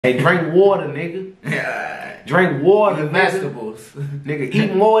Hey, drink water, nigga. Yeah. Drink water, Eat vegetables. Nigga,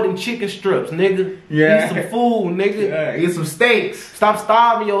 eat more than chicken strips, nigga. Yeah. Eat some food, nigga. Yeah. Eat some steaks. Stop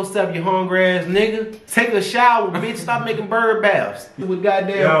starving yourself, you hungry ass nigga. Take a shower, bitch. Stop making bird baths. With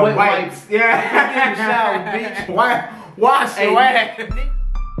goddamn wet wipes. Yeah. Get in the shower, bitch. Wash your ass.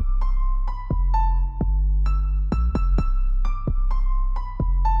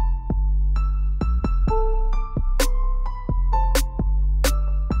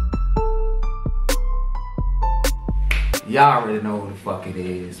 Y'all already know what the fuck it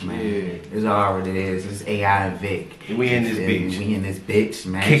is, man. Yeah. It's already is. It's AI and Vic. We in this bitch. We in this bitch,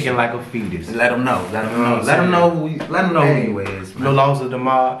 man. Kicking like a fetus. Let them know. Let them know. Let them know who you is, man. No loss of the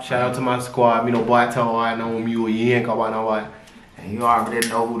mob. Shout out to my squad. You know, boy, I told I know you ain't call no what. And you already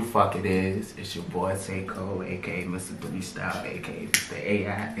know who the fuck it is. It's your boy Seiko, aka Mr. 3 Style, aka Mr.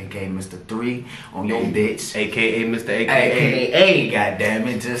 AI, aka Mr. 3 on your bitch. AKA Mr. AKA. AKA,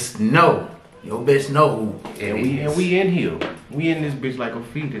 goddammit, just know. Your bitch know who it is. And we in here. We in this bitch like a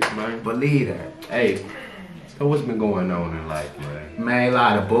fetus, man. Believe that. Hey, so what's been going on in life, man? Man, a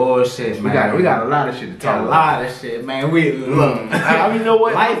lot of bullshit, man. We got a lot of shit to talk about. A lot of shit, man. We look. You know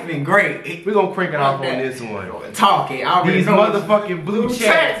what? Life been great. We gonna crank it off on this one. Talking. These motherfucking blue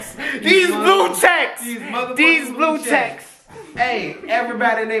checks. These blue checks. These blue checks. Hey,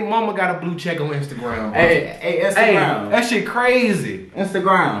 everybody and their mama got a blue check on Instagram. Bro. Hey, Instagram. Hey, that shit crazy.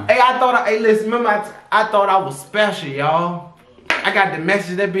 Instagram. Hey, listen, remember I thought I was special, y'all. I got the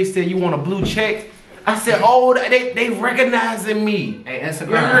message that bitch said you want a blue check. I said, oh, they recognizing me. Hey, Instagram.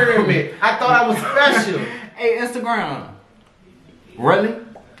 You heard me? I thought I was special. Hey, Instagram. Really?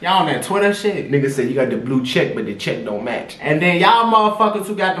 Y'all on that Twitter shit? Nigga said you got the blue check, but the check don't match. And then y'all motherfuckers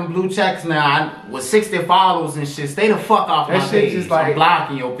who got them blue checks now with 60 followers and shit, stay the fuck off my page. Just like, I'm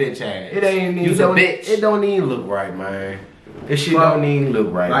blocking your bitch ass. It ain't even. You's a bitch. It don't even look right, man. This shit don't even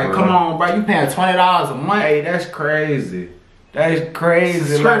look right, like, bro. come on, bro. You paying $20 a month? Hey, that's crazy. That is crazy.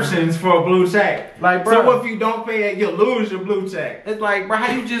 Subscriptions for a blue check. Like, bro. So if you don't pay it, you'll lose your blue check. It's like, bro,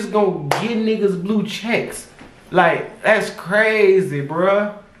 how you just gonna get niggas blue checks? Like, that's crazy,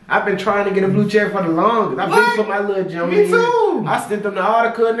 bro. I've been trying to get a blue check for the longest. I've been for my little jump. Me too. I sent them the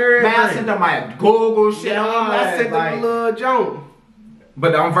article and everything. Man, I sent them my Google shit. I sent them the little jump.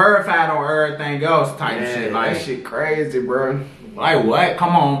 But I'm verified on everything else type shit. Like, that shit crazy, bro. Like what?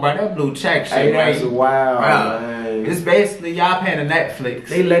 Come on, bro. That blue check shit. Hey, that's wild, man. It's basically y'all paying the Netflix.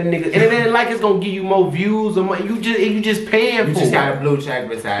 They let niggas, and it ain't like it's gonna give you more views or money. You just paying for it. You just got a blue check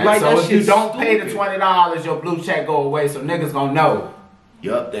beside. Like, so if you don't pay the stupid. $20, your blue check go away. So niggas gonna know.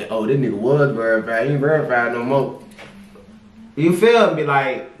 Yup. This nigga was verified. He ain't verified no more. You feel me?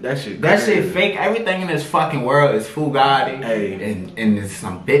 Like that shit. That shit fake. Everything in this fucking world is Fugatti. Hey, and it's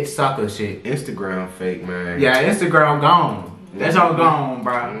some bitch sucker shit. Instagram fake, man. Yeah, Instagram gone. That's all gone,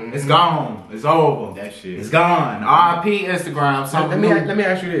 bro. Mm-hmm. It's gone. It's over. That shit. It's gone. RIP Instagram. Let me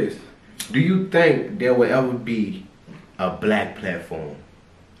ask you this: do you think there will ever be a black platform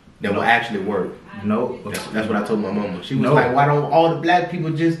that will actually work? No. That's what I told my mama. She was like, "Why don't all the black people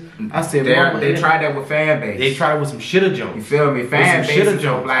just?" I said, "They tried that with fan base. They tried it with some shitter jump. You feel me? Fan base is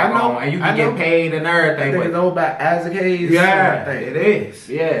your black on, and you can get paid and everything. I think it's all about Isaac Hayes. Yeah, it is.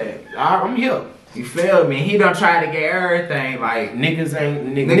 Yeah, I'm here. You feel me? He done try to get everything. Like niggas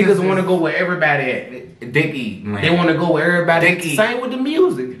want to go where everybody at. Dick eat, man. They want to go where everybody at. Same with the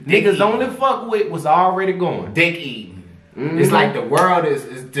music. Niggas only fuck with what's already going. Dick eating. It's like the world is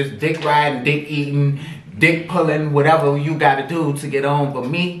just dick riding, dick eating, dick pulling, whatever you gotta do to get on. But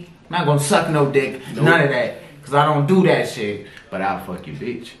me, I'm not gonna suck no dick, none of that, cause I don't do that shit. But I'll fuck you,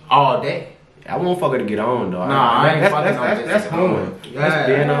 bitch, all day. I won't fuck her to get on though. Nah, I ain't fucking no bitch. That's home. That's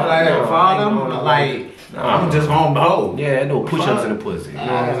being I'm just gonna bow. Yeah, no push-ups in the pussy.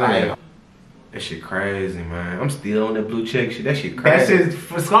 Like, that shit crazy, man. I'm still on that blue check shit. That shit crazy. That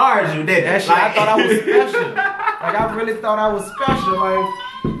shit scars you, did that shit? I thought I was special. Like, I really thought I was special. Like,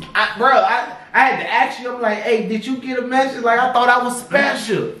 I had to ask you. I'm like, hey, did you get a message? Like, I thought I was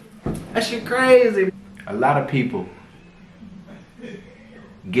special. That shit crazy. A lot of people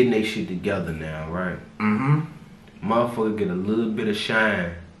getting their shit together now, right? Motherfucker get a little bit of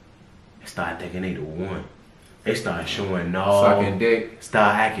shine and start thinking they the one. They start showing off. Sucking dick.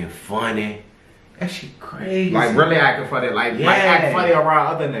 Start acting funny. That shit crazy. Like really acting funny. Like act funny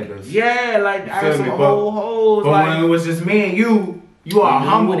around other niggas. Yeah, like I some whole hoes. But like, when it was just me and you are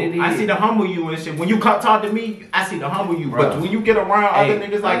humble. I see the humble you and shit. When you come talk to me, I see the humble you. Bro. But when you get around other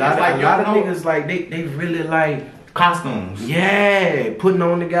niggas like a lot of niggas like they really like costumes. Yeah, putting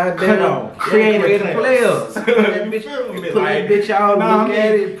on the goddamn creative players. Put that bitch out, look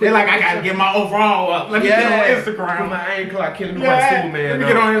at it. They're like, I gotta get my overall up. Let me get on Instagram. I ain't Clark killing my Superman. Let me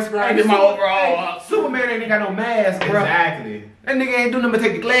get on Instagram and get my overall up. Superman ain't got no mask, bro. Exactly. That nigga ain't doing nothing but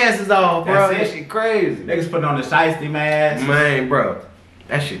take the glasses off, bro. That shit crazy. Niggas putting on the shiesty mask. Man, bro.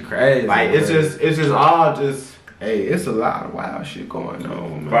 That shit crazy. Like, it's just all just. Hey, it's a lot of wild shit going on,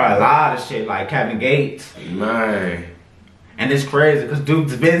 man. Bro, a lot of shit, like Kevin Gates. Man. And it's crazy, because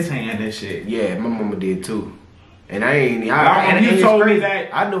dude's been saying this shit. Yeah, my mama did too. And I ain't, you told me that.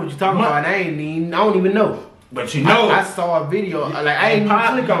 I know what you're talking about, and I don't even know. But you know. I saw a video, like, I ain't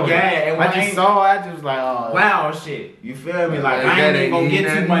even click on it. Yeah, and I just saw it, I just was like, oh. Wow shit. You feel me? Like, I ain't even gonna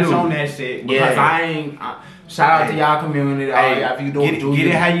get too much on that shit. Because I ain't. Shout out to y'all community. If you get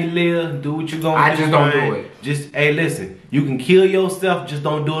it how you live. Do what you gonna do. I just don't do it. Just, hey, listen. You can kill yourself. Just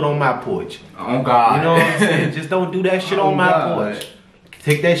don't do it on my porch. Oh God. You know what I'm saying? Just don't do that shit on my porch.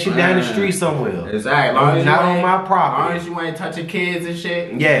 Take that shit down the street somewhere. Exactly. Not on my property. As long as you ain't touching kids and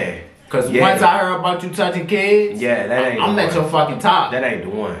shit. Yeah. Cause once I heard about you touching kids, that ain't. I'm at your fucking top. That ain't the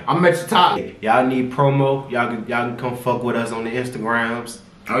one. I'm at your top. Y'all need promo. Y'all can come fuck with us on the Instagrams.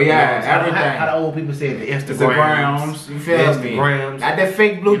 Oh yeah, you know everything. How the old people say it, the Instagrams. You feel me? Instagrams. Got that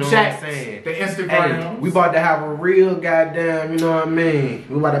fake blue check. The Instagrams. Hey, we about to have a real goddamn, you know what I mean?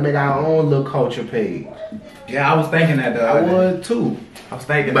 We about to make our own little culture page. Yeah, I was thinking that though. I was too. I was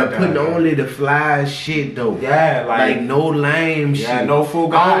thinking but putting only the fly shit though. Yeah, like no lame shit. Yeah, no full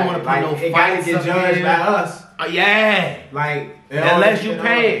guy. I don't want to put like, no it gotta get judged by us. Yeah. Like unless you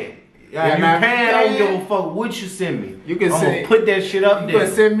paying. Yeah, if you paying, I don't give a fuck what you send me. You can send, put that shit up there. You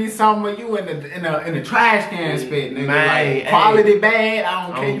can send me something with you in the trash can spit, nigga. Man, like, quality bad, I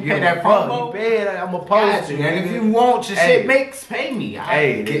don't care. You pay that promo. Bad, I'm a post. And if you want your shit mix, pay me.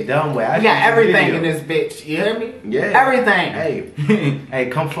 Hey, get done with. We got everything in this bitch. You hear me? Yeah. Everything. Hey,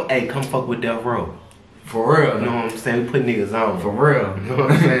 come fuck with Death Row. For real. You know what I'm saying? We put niggas on. For real. You know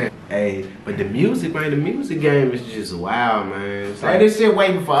what I'm saying? Hey, but the music, man, the music game is just wild, man. It's like, this shit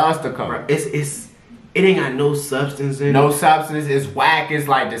waiting for us to come. It ain't got no substance in it. No substance. It's whack. It's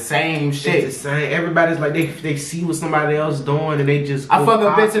like the same shit. It's the same. Everybody's like, they see what somebody else doing and they just I fuck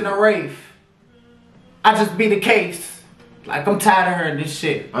a bitch in a rave. I just be the case. Like, I'm tired of hearing this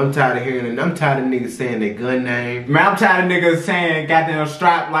shit. I'm tired of hearing it. I'm tired of niggas saying their gun name. Man, I'm tired of niggas saying goddamn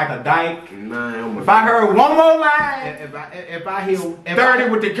strapped like a dyke. Nah, if I heard one more line, if I hear 30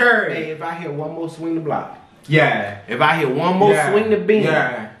 with the curve. Hey, if I hear one more swing the block. Yeah. If I hear one more swing the beam.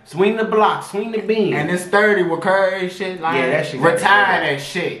 Yeah. Swing the block, swing the beam. And it's 30 with curry shit. Like, that shit. Retire that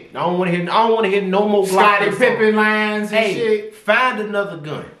shit. I don't want to hear no more Scottie Pippen lines and shit. Find another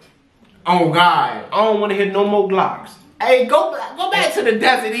gun. Oh God. I don't want to hear no more Glocks. Hey, go back to the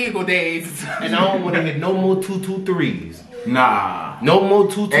Desert Eagle days. And I don't want to hear no more 223s. Nah. No more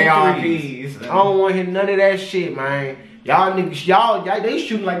 223s. ARPs. I don't want to hear none of that shit, man. Y'all niggas, y'all, they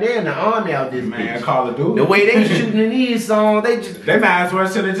shooting like they in the army out this bitch. Call of Duty. The way they shooting in these songs, they might as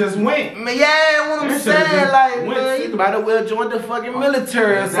well should have just went. Man, yeah, what I'm saying, like, man, you might have well joined the fucking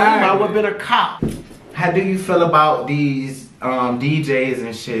military or something. You might have been a cop. How do you feel about these DJs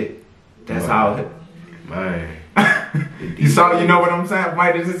and shit that's out? Man. You know what I'm saying?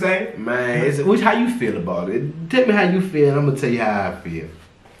 What did it say? Man, how you feel about it? Tell me how you feel, I'm gonna tell you how I feel.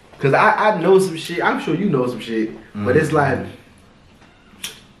 Cause I know some shit. I'm sure you know some shit, but it's like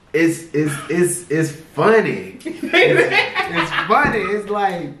it's funny. It's funny. It's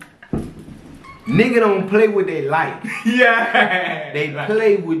like nigga don't play with their life. Yeah. They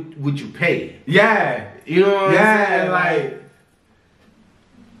play with what you pay. Yeah. You know what I'm saying? Like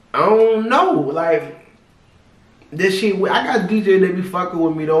I don't know. Like this shit, I got DJ that be fucking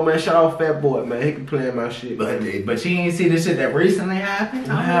with me though, man. Shout out Fat Boy, man. He can play my shit. But you ain't see the shit that recently happened?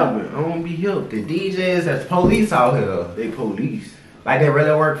 What happened? I don't be helped. The DJs that's police out here. They police. Like they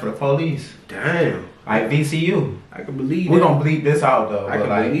really work for the police. Damn. Like VCU. I can believe that. We're gonna bleep this out though. I can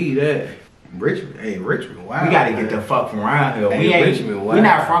believe that. Richmond, wow. We gotta get the fuck from around here. Richmond, wow. We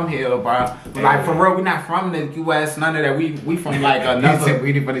not from here, bro. Like for real, we not from the US, none of that. We from like another.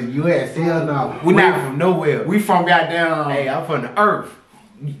 We for the US. Hell no. We not from nowhere. We from goddamn. Hey, I'm from the earth.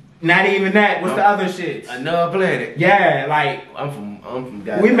 Not even that. What's the other shit? Another planet. Yeah, like I'm from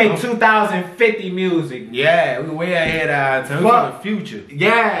we make 2050 music. Yeah, we way ahead of our time. For the future.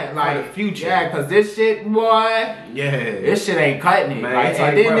 Yeah, like the future. Yeah, cause this shit, boy. Yeah. This shit ain't cutting it. Man, like, so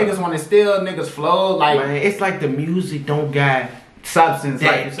then niggas wanna steal niggas flow. Like, man, it's like the music don't got substance,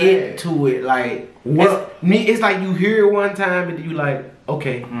 like it to it. Like what? It's like you hear it one time and you like,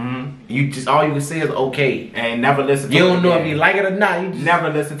 okay. You just all you can say is okay, and never listen to it. You don't know again. if you like it or not. You just never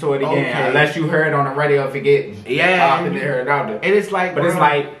listen to it again Okay. unless you heard it on the radio. Forget and they heard it out there. And it's like, but it's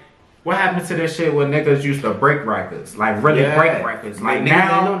like, what happened to this shit when niggas used to break records, like really break records? Like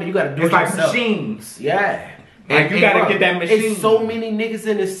now, you gotta do it's it like yourself. machines. Yeah. Like you gotta get that machine. It's so many niggas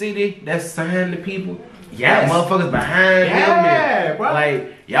in the city that sign the people. Yes. That motherfuckers behind them. Bro.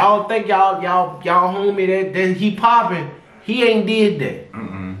 Like y'all think y'all homie that he popping. He ain't did that.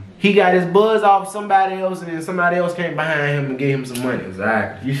 He got his buzz off somebody else, and then somebody else came behind him and gave him some money.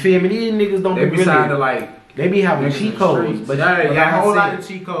 Exactly. You feel me? These niggas don't They be be really sounding like they be having cheat codes, but yeah, a whole lot of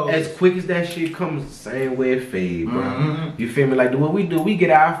cheat codes. As quick as that shit comes, the same way it fade, bro. You feel me? Like what we do, we get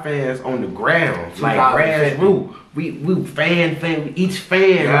our fans on the ground, like grassroots. We fan, each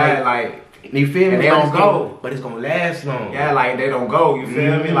fan, like you feel me? And they don't go, but it's gonna last long. Yeah, like they don't go. You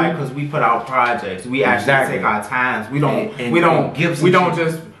feel me? Like because we put out projects, we actually take our times. We don't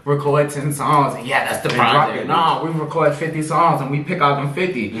just record 10 songs and that's the project. No, we record 50 songs and we pick out them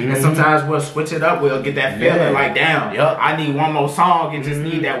 50. And sometimes we'll switch it up. We'll get that feeling like, damn, I need one more song and just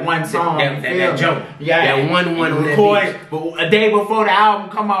need that one song. That jump. Yeah, that one record. But a day before the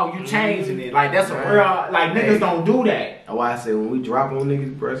album come out, you changing it. Like that's a real, like niggas don't do that. That's why I say when we drop on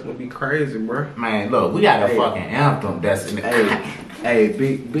niggas, bro, it's gonna be crazy, bro. Man, look, we got a fucking anthem that's in the Hey,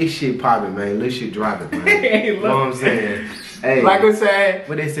 big shit popping, man. Little shit dropping, man. You know what I'm saying? Hey, like I said,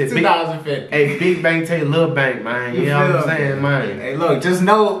 what they said, 2050. Hey, big bank take little bank, man. You know what I'm saying, man? Hey, look, just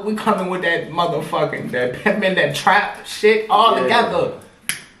know we coming with that motherfucking, that pimpin', that trap shit all together.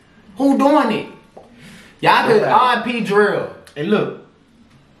 Who doing it? Y'all could RP drill. And look,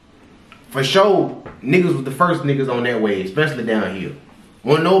 for sure, niggas was the first niggas on that way, especially down here.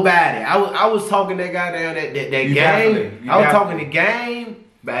 Well, nobody. I was talking that guy down that game. I was talking the game.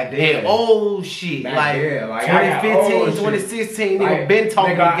 Back then, old shit, like 2015, 2016, nigga been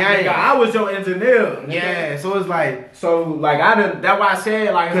talking the game. Nigga, I was your engineer. Yeah, so it's like, I done. That's why I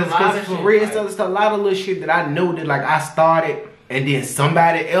said like, because for real, it's a lot of little shit that I know that like I started, and then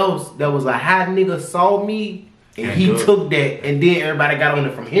somebody else that was a hot nigga saw me, and he took that, and then everybody got on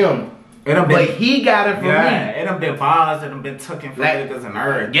it from him. But he got it from me. It done been bars that done been taken from niggas and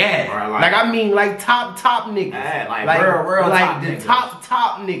earth. Yeah. Bro, like I mean like top niggas. Yeah, like real like top the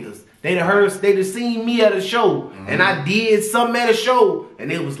top niggas. They done seen me at a show and I did something at a show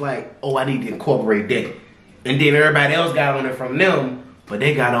and it was like, oh, I need to incorporate that. And then everybody else got on it from them, but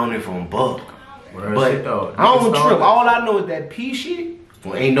they got on it from Buck. But I don't trip. All I know is that P shit,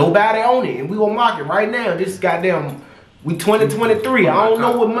 well, ain't nobody on it. And we gonna mark it right now. This goddamn we 2023. I don't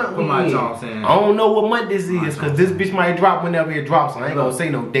know what month we in. I don't know what month this is, cause this bitch might drop whenever it drops. So I ain't gonna say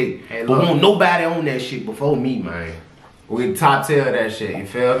no date. But won't nobody on that shit before me, man. We top tier that shit. You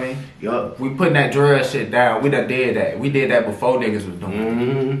feel me? Yup. We putting that drill shit down. We done did that. We did that before niggas was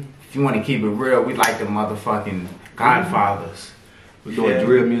doing it. If you want to keep it real, we like the motherfucking Godfathers. We doing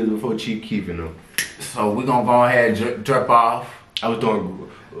drill music before Chief keeping them. So we gonna go ahead and drip off. I was doing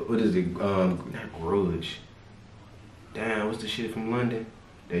what is it? Not grudge. Damn, what's the shit from London?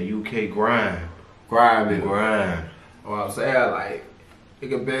 The UK grind. Grind. What I'm saying, like, it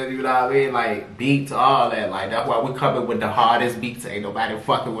could be, you know what I mean? Like, beats, all that. Like, that's why we coming with the hardest beats. Ain't nobody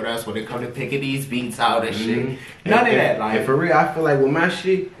fucking with us when it come to picking these beats out and shit. None of that. Like, and for real, I feel like with my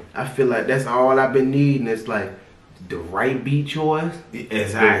shit, I feel like that's all I've been needing. It's like the right beat choice,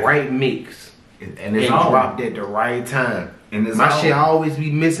 the right mix, and dropped at the right time. And my shit always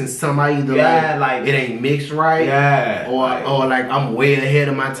be missing something. Either like it ain't mixed right, or like I'm way ahead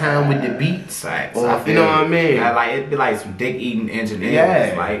of my time with the beats, or you know what I mean. Like it be like some dick eating engineers.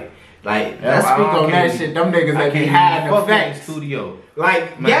 Yeah. Like let's speak on that shit. Them niggas that be hiding the facts. Studio.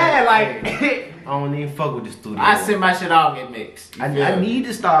 Like I don't even fuck with the studio. I send my shit off get mixed. I need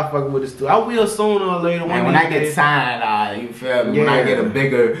to start fucking with the studio. I will sooner or later. When I get signed, you feel me? When I get a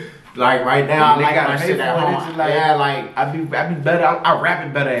bigger. Like right now, I like my shit at home. Like I be better. I rap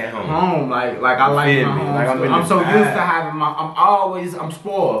it better at home. Like I like my home. Like I'm so used to having my. I'm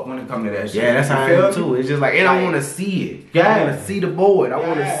spoiled when it comes to that shit. Yeah, that's how I am too. It's just like, and I want to see it. Yeah, I want to see the board. I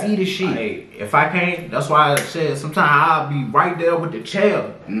want to see the shit. Like, if I can't, that's why I said sometimes I'll be right there with the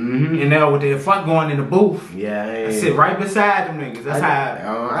chair, and there with the fuck going in the booth. Yeah, I sit right beside them niggas. That's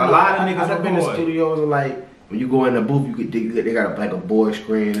how a lot of niggas have been in the studios are like. When you go in the booth, they got like a board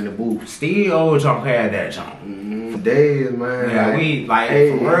screen in the booth. Steve old Junk had that junk. Days, man. Yeah, like, we like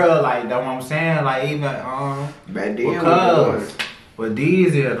for real, like that's what I'm saying. Like even back then, because but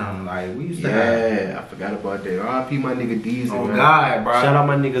Diesel them, like we used to have. I forgot about that. R.I.P. my nigga Diesel. Oh man. God, bro. Shout out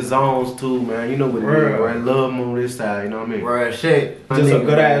my nigga Zones too, man. You know what it is, bro. I love him on this side. You know what I mean? Real shit. My just nigga, a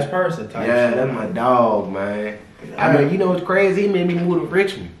good ass person type. Yeah, shit. That's my dog, man. I mean, you know what's crazy? He made me move to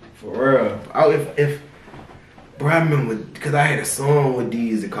Richmond. For real. Bro, I remember, because I had a song with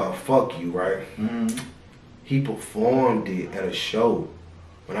Deezy called Fuck You, right? He performed it at a show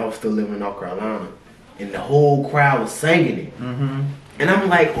when I was still living in North Carolina. And the whole crowd was singing it. And I'm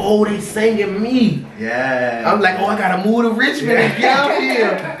like, oh, they singing me. Yeah. I'm like, oh, I gotta move to Richmond and get up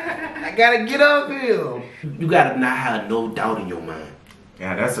here. I gotta get up here. You gotta not have no doubt in your mind.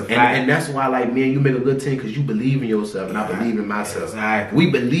 Yeah, that's a fact. And that's why, like, man, you make a good team because you believe in yourself and I believe in myself. Exactly.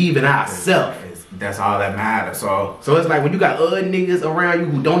 We believe in ourselves. That's all that matters. So it's like when you got other niggas around you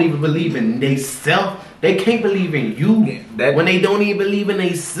who don't even believe in themselves, they can't believe in you when they don't even believe in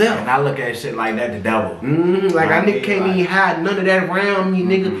themselves. And I look at shit like that, the devil. Like, I nigga can't even hide none of that around me,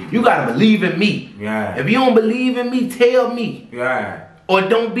 nigga. You gotta believe in me. Yeah. If you don't believe in me, tell me. Yeah. Or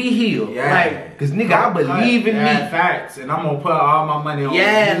don't be here. Yeah. Like, cause nigga, I believe in me. Facts. And I'm gonna put all my money on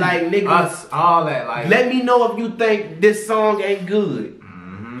yeah, me, like nigga. Us, all that. Like, let me know if you think this song ain't good.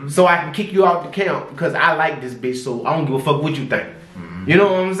 So I can kick you off the count because I like this bitch, so I don't give a fuck what you think. You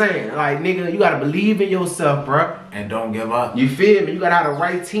know what I'm saying? Like, nigga, you gotta believe in yourself, bro. And don't give up. You feel me? You gotta have the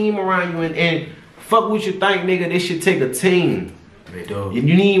right team around you and fuck what you think, nigga. This should take a team. They do. You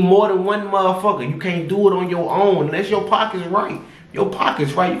need more than one motherfucker. You can't do it on your own unless your pocket's right. Your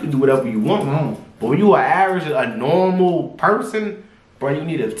pocket's right, you can do whatever you want. But when you are average, a normal person, bro, you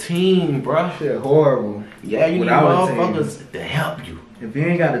need a team, bro. Shit horrible. Yeah, you need motherfuckers to help you. If you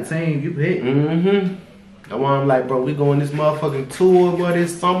ain't got a team, you hit. That's why I'm like, bro, we going this motherfucking tour, bro,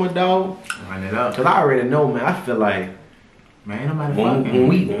 this summer, dog. Run it up. Cause I already know, man. I feel like, man, nobody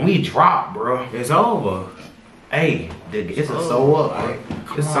when we drop, bro, it's over. Hey, it's a so up,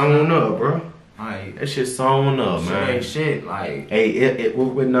 bro. It's sewn up, bro. Like, that shit sewn up, man. Shit, like, hey,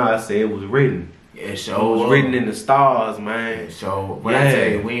 I say it was written. It was written in the stars, man. But I tell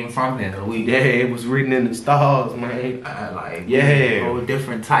you, we ain't from there. It was written in the stars, man. Like, yeah, whole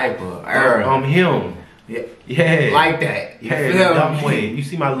different type of era. I'm him. Yeah, like that. Dumb way. You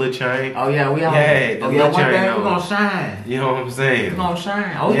see my little chain? Oh yeah, we out. Yeah, one day we gonna shine. You know what I'm saying? We gonna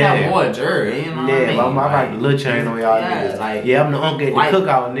shine. Oh, we got more jury. You know what I mean? I'm like the little chain on y'all niggas. Like, I'm the uncle at the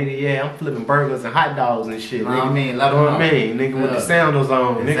cookout, nigga. Yeah, I'm flipping burgers and hot dogs and shit. Nigga. I mean, you know what I mean, nigga, with the sandals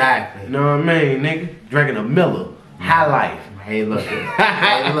on. Nigga. Exactly. You know what I mean, nigga? Drinking a Miller, High Life. Hey, look.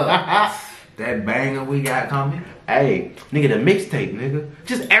 Hey, look. That banger we got coming. Hey, nigga, the mixtape, nigga.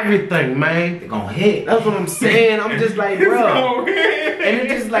 Just everything, man. They gonna hit. That's what I'm saying. I'm just like, bro. And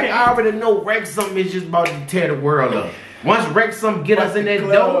it's just like, I already know Wrexham is just about to tear the world up. Once Wrexham get us in that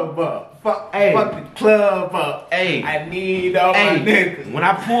door. Fuck the club up. Hey. I need all my niggas. When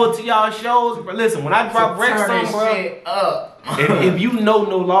I pull to y'all shows, bro, listen, when I drop Wrexam, bro. If you know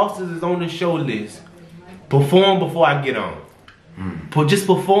No Losses is on the show list, perform before I get on. Just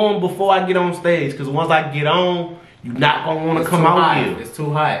perform before I get on stage, cause once I get on, you not gonna wanna come out here. It's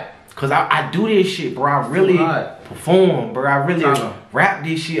too hot. Cause I do this shit, bro. I really perform, bro. I really rap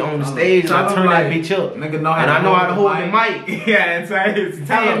this shit on the stage and I turn that bitch up. Nigga know how and I know how to hold the mic. Yeah, it's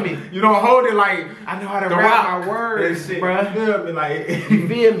telling me. You don't hold it like I know how to rap my words, bro. You feel me? Like, you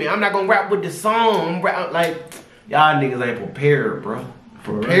feel me? I'm not gonna rap with the song. I'm rap like y'all niggas ain't prepared, bro.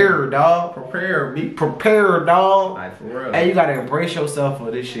 Prepare, dog. Be prepared, dog. Like, for real. Hey, you gotta embrace yourself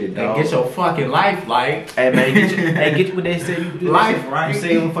for this shit, dog. And get your fucking life, like. Hey, man, get what they say you do. Life, right? You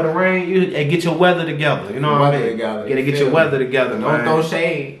saving for the rain, and get your weather together. You know what I mean? Gotta get your weather together, man. Don't throw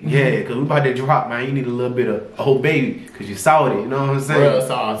shade. Yeah, cause we about to drop, man. You need a little bit of oh baby, cause you salty. You know what I'm saying? Real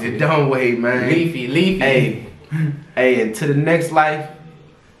saucy. You don't wait, man. Leafy. Hey, and to the next life.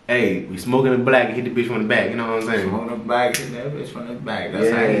 Hey, we smoking the black and hit the bitch from the back, you know what I'm saying? Smoking the black, hit that bitch from the back. That's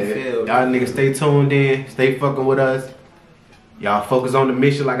how you feel. Y'all niggas stay tuned in, stay fucking with us. Y'all focus on the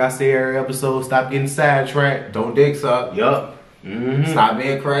mission, like I say every episode. Stop getting sidetracked. Don't dick suck. Yup. Stop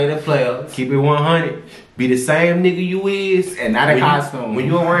being creative players. Keep it 100. Be the same nigga you is. And not a costume. When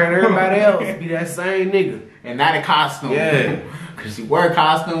you around everybody else, be that same nigga. And not a costume. Yeah. Cause you wear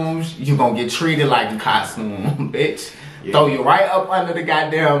costumes, you gonna get treated like a costume, bitch. Yeah. Throw you right up under the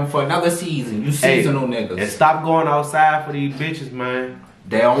goddamn for another season. You seasonal niggas. And stop going outside for these bitches, man.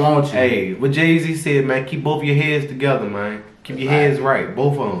 They don't want you. Hey, what Jay-Z said, man, keep both your heads together, man. Keep your heads right,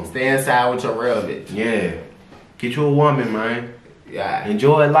 both of them. Stay inside with your real bitch. Yeah. Get you a woman, man. Yeah.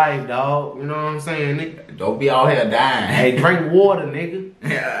 Enjoy life, dog. You know what I'm saying, nigga? Don't be out here dying. Hey, drink water, nigga.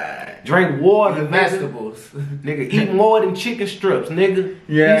 Yeah. Drink water, eat vegetables. Nigga, eat more than chicken strips, nigga.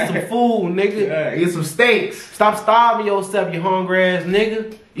 Yeah. Eat some food, nigga. Yeah. Eat some steaks. Stop starving yourself, you hungry ass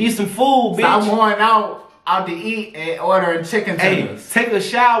nigga. Eat some food, bitch. Stop going out out to eat and ordering chicken Hey, tenders. take a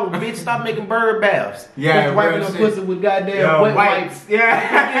shower, bitch. Stop making bird baths. Yeah, Bitch wiping real her shit. pussy with goddamn Yo, wet wipes.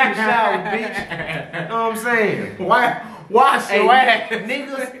 Yeah. Get in the shower, bitch. You know what I'm saying? Wash Hey, your ass.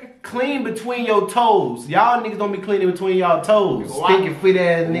 niggas, clean between your toes. Y'all niggas don't be cleaning between y'all toes. Stinking fit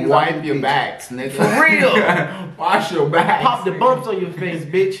ass niggas. Wipe your backs, nigga. For real. Wash your back. Pop the bumps on your face,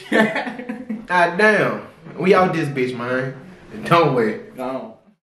 bitch. God damn. We out this bitch, man. Don't wait. Gone.